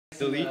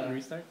delete and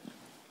restart?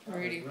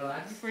 Ready.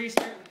 Relax. Before you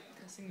start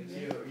cussing the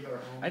video.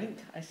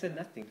 I said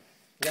nothing.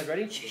 You guys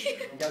ready? You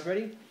guys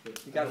ready?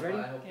 You guys ready?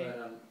 I hope Okay. that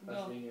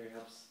us Go. being here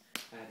helps.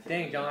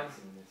 Dang, John.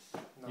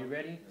 No. You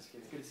ready? It's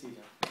good to see you,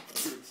 John.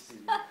 Good to see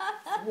you.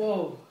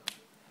 Whoa.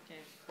 Okay.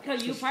 No,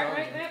 you part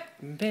right there.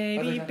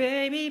 Baby,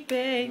 baby,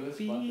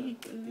 baby.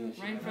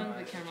 Right in front of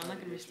the camera. I'm not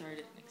gonna restart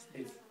it next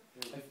time.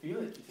 I feel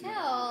it.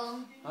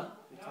 Hell. Huh?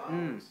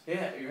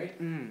 Yeah, you're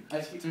right. Mm.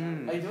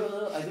 I do a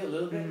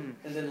little bit, and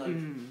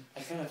then I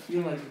kind of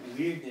feel like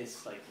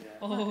weirdness, like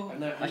Oh.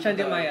 I tried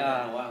to do my in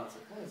a while. It's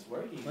like, oh, it's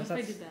working. What's What that?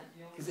 if I did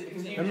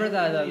that? Remember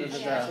the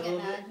Yeah, I get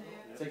mad.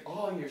 It's like,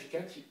 oh, you're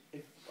stretchy.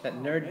 that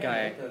nerd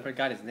guy? I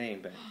forgot his name,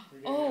 but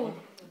Oh.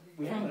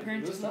 From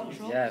Parental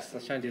Control? yes,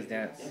 let's try to do his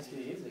dance. That's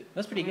really easy. That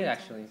was pretty good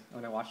actually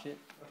when I watched it.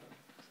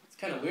 It's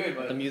kind of weird,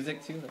 but The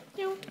music too.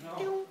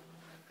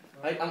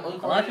 I'm A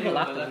lot of people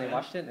laughed when they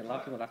watched it, and a lot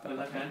of people laughed My at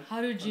left it. hand.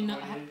 How did you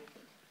not?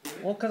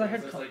 Well, because I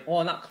heard,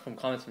 well, not from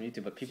comments from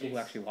YouTube, but people who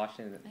actually watched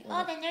it.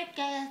 Oh, the nerd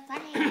guy is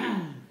funny.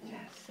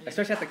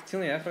 Especially at the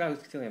cotillion. I forgot who's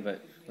cotillion,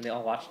 but when they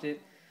all watched it.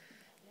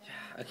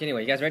 Yeah. Okay,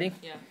 anyway, you guys ready?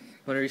 Yeah.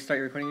 Want to restart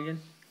your recording again?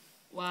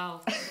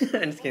 Wow. I'm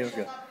just kidding, let's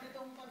go.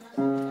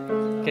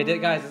 Okay,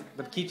 guys,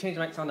 the key change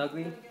might sound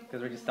ugly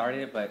because we just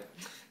started it, but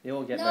it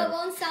will get No, it better.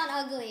 won't sound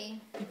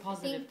ugly. Be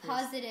positive. Think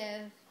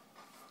positive.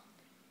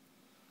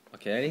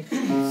 Okay, ready?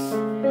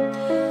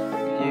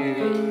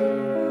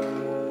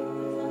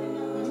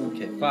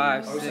 Okay,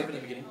 5, Are we 6. starting at the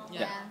beginning? Yeah.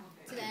 Yeah.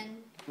 To the end.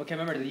 Okay,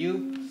 remember the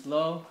U,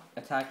 slow,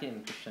 attack it,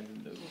 and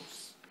crescendo.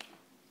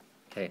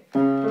 Okay.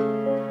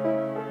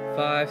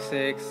 5,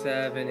 6,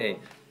 7, 8.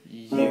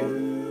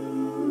 You.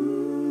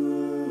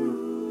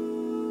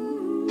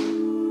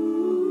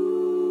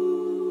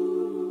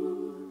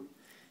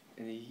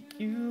 And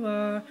you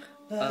are.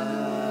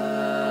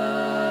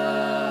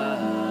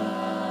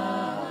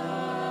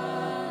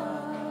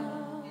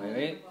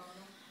 Wait.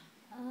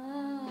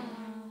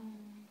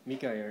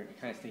 Mika, you're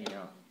kind of singing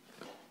out.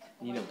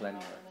 You need to blend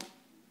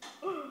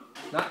more.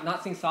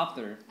 Not sing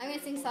softer. I'm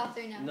gonna sing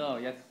softer now. No,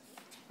 yes.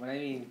 When I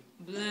mean,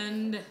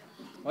 Blend.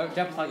 what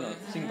Jeff was talking about,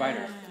 sing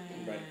brighter.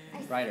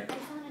 Brighter. I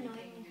sound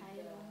annoyingly high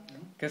though.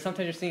 Because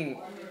sometimes you're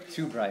singing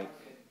too bright.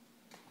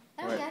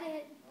 I don't get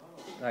it.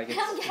 Like I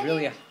don't it's get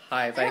really it.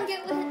 high. It's I don't like,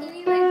 get what you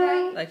mean by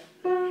bright. like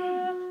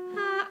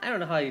I don't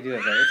know how you do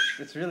it, but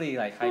it's really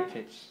like high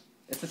pitch.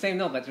 It's the same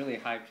note, but it's really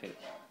high pitch.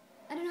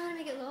 I don't know how to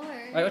make it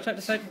lower. Wait, what's that?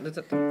 Decide. That's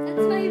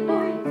my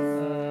voice.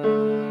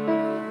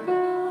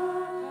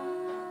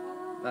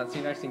 That's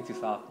you guys sing too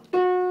soft.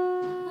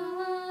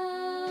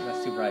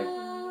 That's too bright. I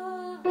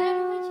don't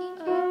know how to change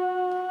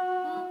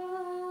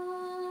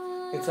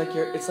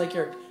it. It's like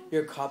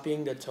you're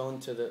copying the tone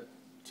to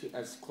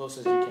as close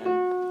as you can.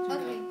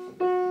 Okay.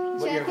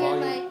 Chef,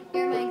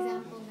 you're my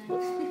example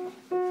then.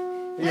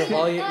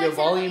 Your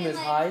volume is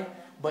high,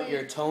 but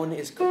your tone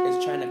is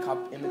trying to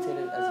imitate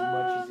it as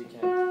much as you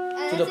can.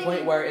 To the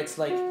point where it's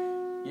like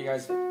you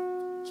guys.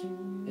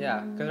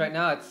 Yeah, because right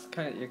now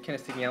you're kind of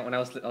sticking out. When I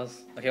was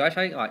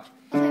okay. Watch.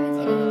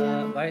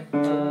 Imitating Right. I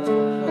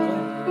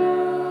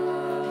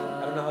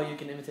don't know how you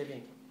can imitate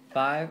me.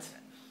 5.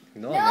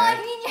 No, No, man. I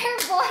mean your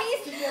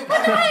voice.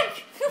 What the heck?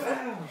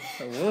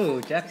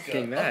 Whoa, Jeff's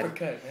getting mad.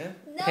 Uppercut, man.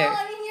 No, Okay. I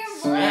mean your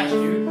Smash, voice.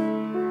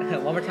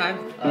 dude. One more time.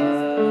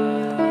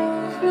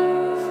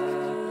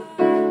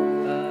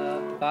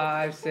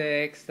 5,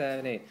 6,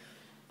 7, 8.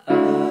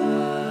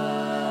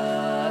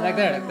 Like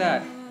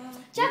that.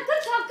 Jeff,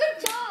 good job. Good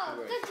job.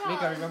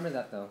 Mika, remember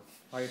that though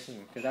while you're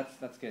singing, because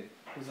that's good.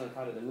 Who's gonna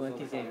cut it? We want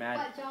to getting mad.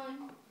 What,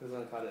 John? Who's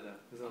gonna cut it?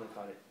 Who's gonna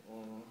cut it?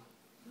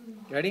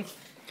 You ready?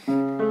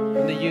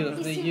 From the U,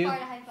 He's too far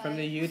to high five. from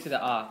the U to the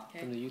ah, Okay.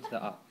 from the U to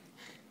the ah.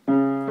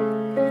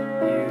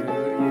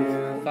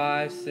 U,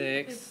 5,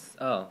 6.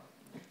 Oh,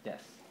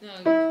 yes. No.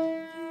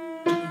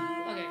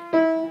 Okay.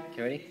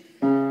 Okay, ready?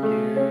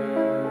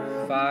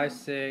 U, 5,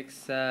 6,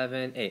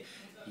 7, 8.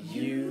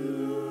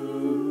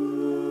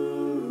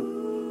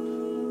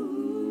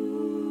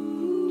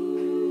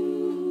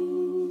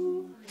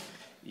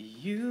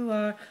 You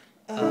are.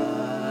 I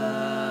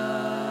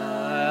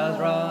was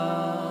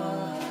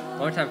wrong. One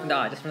more time from the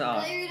ah, just from the I ah.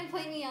 thought you were gonna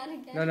point me out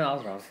again. No, I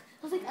was wrong. I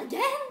was like,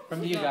 again? From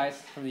the U, guys.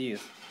 From the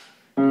U's.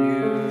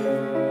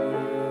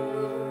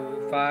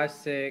 U, 5,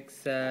 6,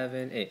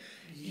 7, 8.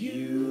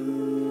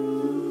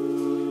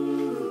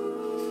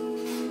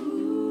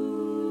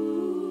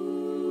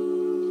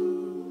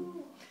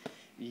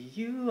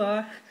 You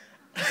are.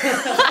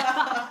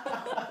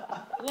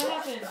 What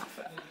happened?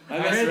 I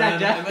heard that,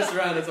 Jeff. messed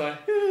around, that's why.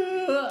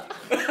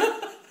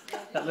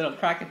 That little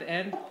crack at the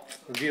end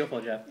was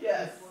beautiful, Jeff.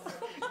 Yes.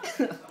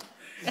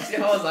 See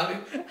how I was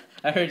laughing?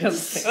 I heard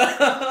just.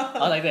 I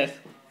was like this.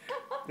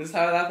 This is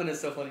how it happened.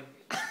 It's so funny.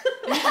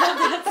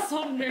 That's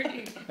so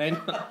nerdy. I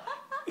know.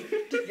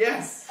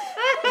 Yes.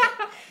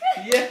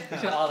 Yeah. We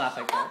should all laugh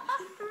like that.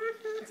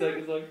 It's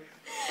like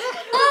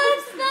Oh,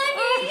 it's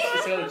funny.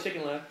 it's got a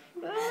chicken laugh.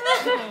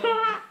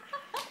 Oh,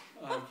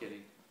 Oh, I'm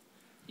kidding.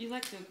 you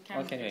like the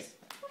camera. Okay, face.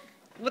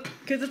 What?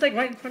 Because it's like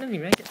right in front of me,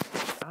 man. Get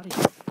out of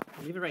here.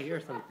 Leave it right here or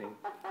something.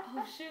 Oh,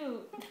 Oh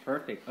shoot.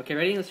 Perfect. Okay,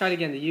 ready? Let's try it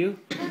again. The U.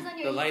 It was on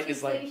your The light YouTube,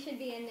 is so like- you should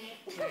be in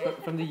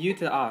it. From the U to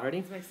the A. Ready?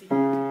 It's my secret.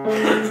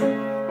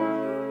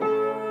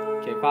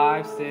 Okay,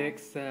 5,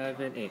 6,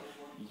 7, 8.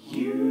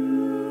 You.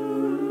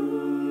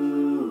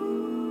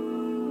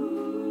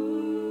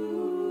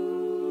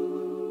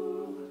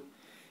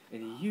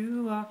 And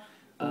you are.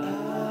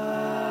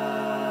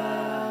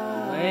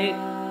 Wait.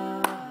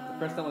 The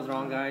first one was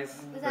wrong,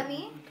 guys. Was that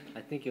me?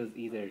 I think it was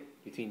either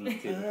between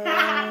these two.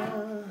 That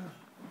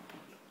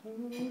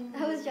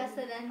was Jessa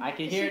then. I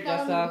can She hear it,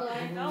 fell on the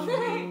Jessa. floor.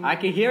 No, I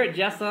can hear it,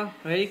 Jessa.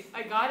 Ready?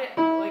 I got it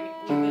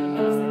like within a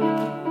millisecond.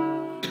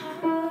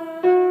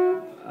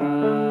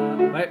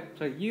 Wait.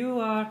 So you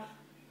are.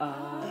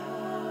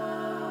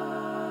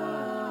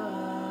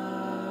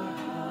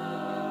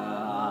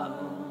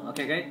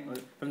 Okay, great.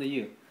 From the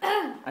U.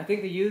 I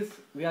think the U's,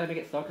 we gotta make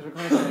it slow because we're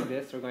going to go like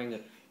this. We're going to.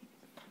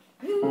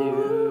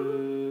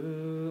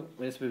 You.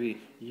 This would be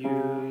you.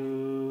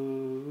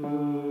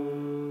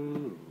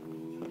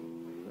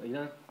 You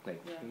know?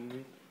 Like. Yeah.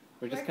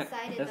 We're just We're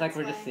excited, that's like that's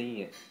we're just why. singing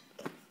it.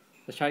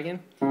 Let's try again.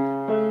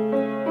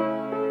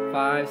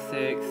 5,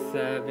 6,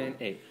 7,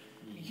 8.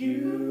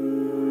 You.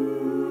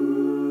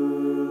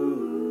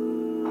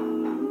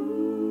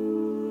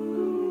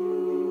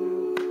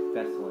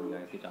 That's the one,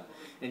 guys. Good job.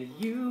 And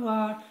you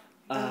are.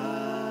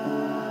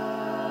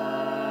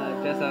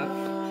 Jessa.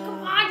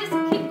 Come on, just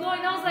keep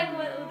going. That was like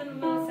within a You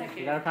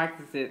millisecond. gotta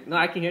practice it. No,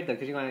 I can hear it though,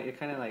 because you're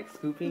kind of like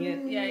scooping it.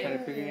 Yeah, yeah. Kind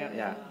of figuring it out.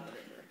 Yeah.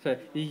 So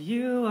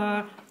you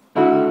are.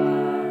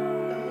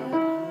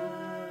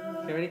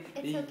 Okay, ready?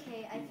 It's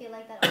okay. I feel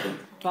like that all the time.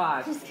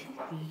 5. Just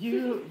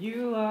kidding.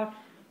 You are.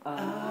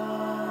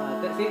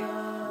 See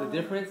the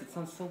difference? It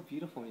sounds so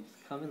beautiful when you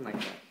just come in like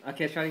that.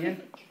 Okay, let's try it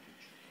again.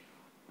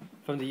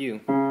 From the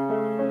U.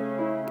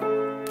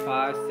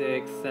 5,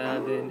 6,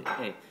 7,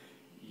 8.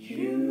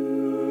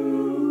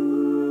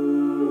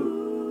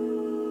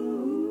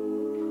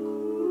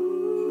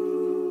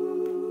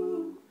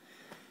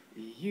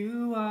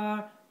 You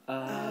are.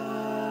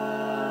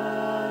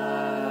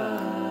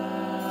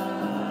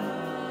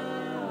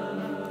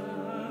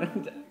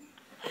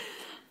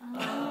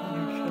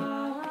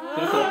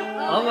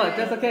 Oh my,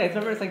 that's okay. It's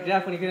remember it's like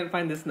Jeff when he couldn't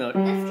find this note.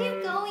 Let's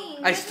keep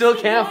going. I still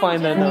Let's can't keep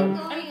find going. that Let's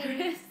note. keep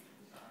going.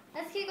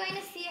 Let's keep going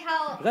to see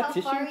how Is that how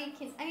tissue? far we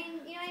can. I mean, you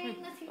know what I mean.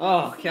 Let's keep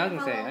Oh, going to okay. see I was gonna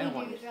how say well I we don't do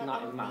want it's throughout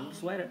not the in whole my thing.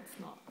 sweater.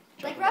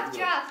 Like rough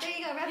draft. There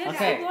you go. Rough Yes,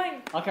 Okay. keep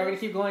going. Okay, we're gonna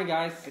keep going,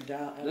 guys. Let's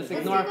Let's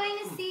ignore. keep going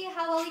to see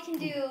how well we can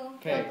do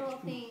Okay. throughout the whole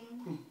thing.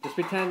 Just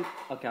pretend.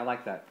 Okay, I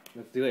like that.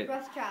 Let's do it.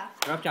 Rough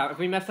draft. Rough job. If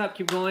we mess up,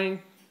 keep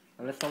going.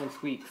 Unless someone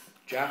squeaks.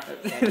 Draft.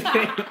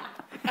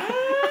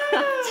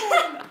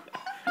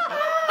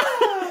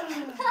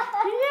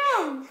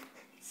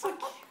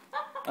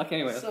 Okay,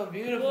 anyway. So Whoa,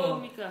 beautiful.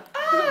 Mika.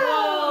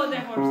 Whoa,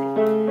 that horsey.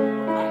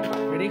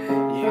 Ready?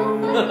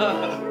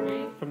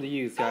 Ready? From the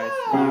U's, guys.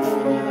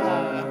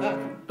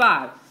 U.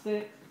 5,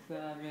 6,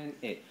 7,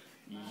 8.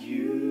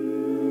 You.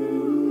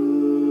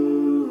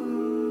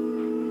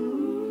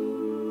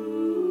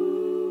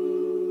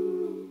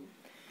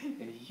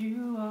 And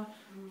you are.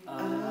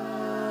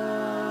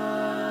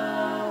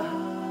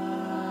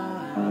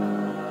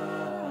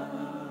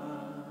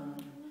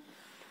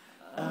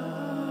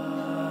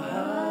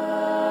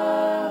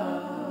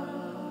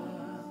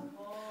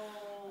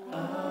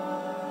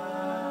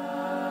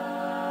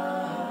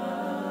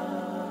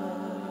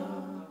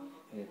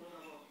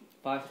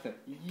 Five, six,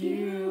 seven.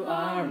 You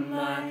are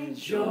my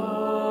joy.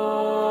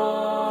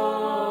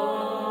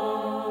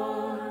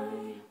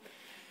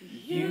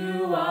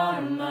 You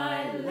are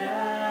my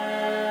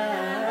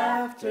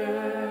laughter.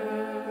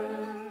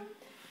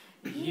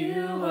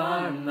 You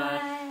are my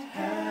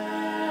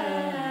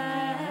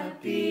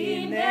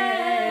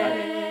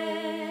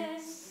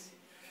happiness.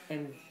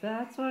 And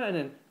that's why, and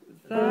then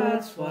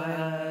that's why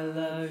I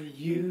love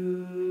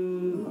you.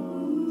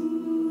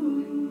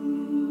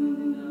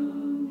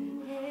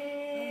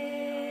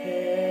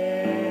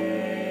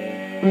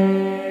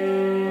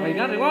 Oh, you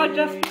got it. Well,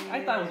 just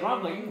I thought it was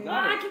wrong, but you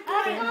got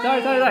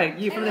it.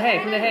 Sorry. You from the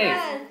hay, from the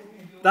hay.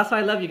 That's why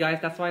I love you guys.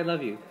 That's why I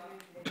love you.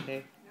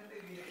 Okay.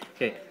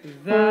 Okay.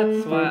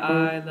 That's why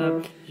I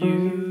love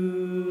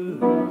you.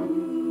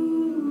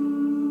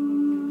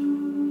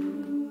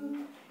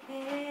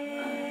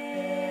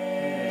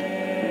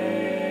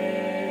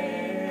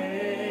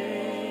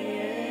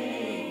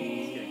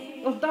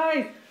 Oh,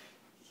 dice.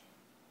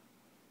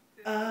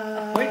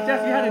 Wait,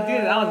 Jeff, you had to do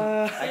it. That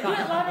was. I Do it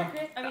can't. louder,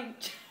 Chris. I mean,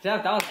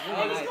 Jeff, that was I'm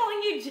really just nice.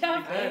 calling you Jeff.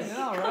 Yes. I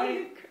know,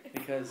 right?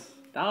 Because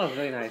That was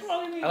really nice.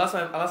 I lost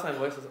my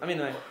voice. I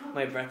mean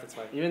my breath. That's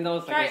why. Even though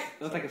it's Try like it.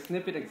 it was like a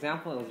snippet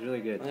example, it was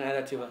really good. I'm gonna add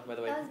that too, by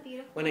the way. That was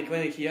beautiful. When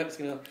it key up, it's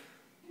gonna go.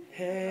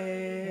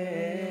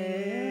 Hey.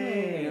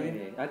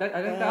 I think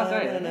that was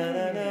right.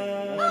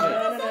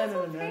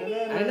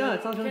 I know,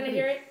 it sounds really Can I pretty.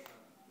 hear it?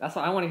 That's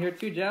what I want to hear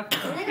too, Jeff.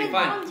 And then Okay, with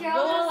fine. Mom Gerald,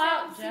 Go all that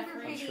out, sounds Jeff. super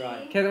I'll pretty.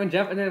 try. Okay, when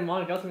Jeff and then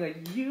Monica Girls gonna be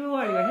like, you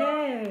are, you go,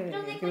 hey.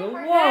 Don't think You go,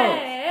 my whoa.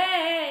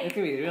 Hey, It's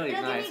gonna be really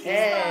Don't nice. think we-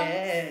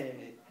 Hey.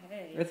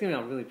 hey. It's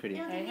gonna be really pretty.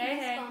 Hey, hey,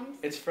 hey.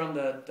 It's from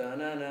the.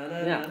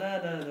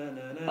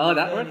 Oh,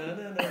 that works?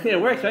 Yeah,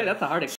 it works, right? That's a hard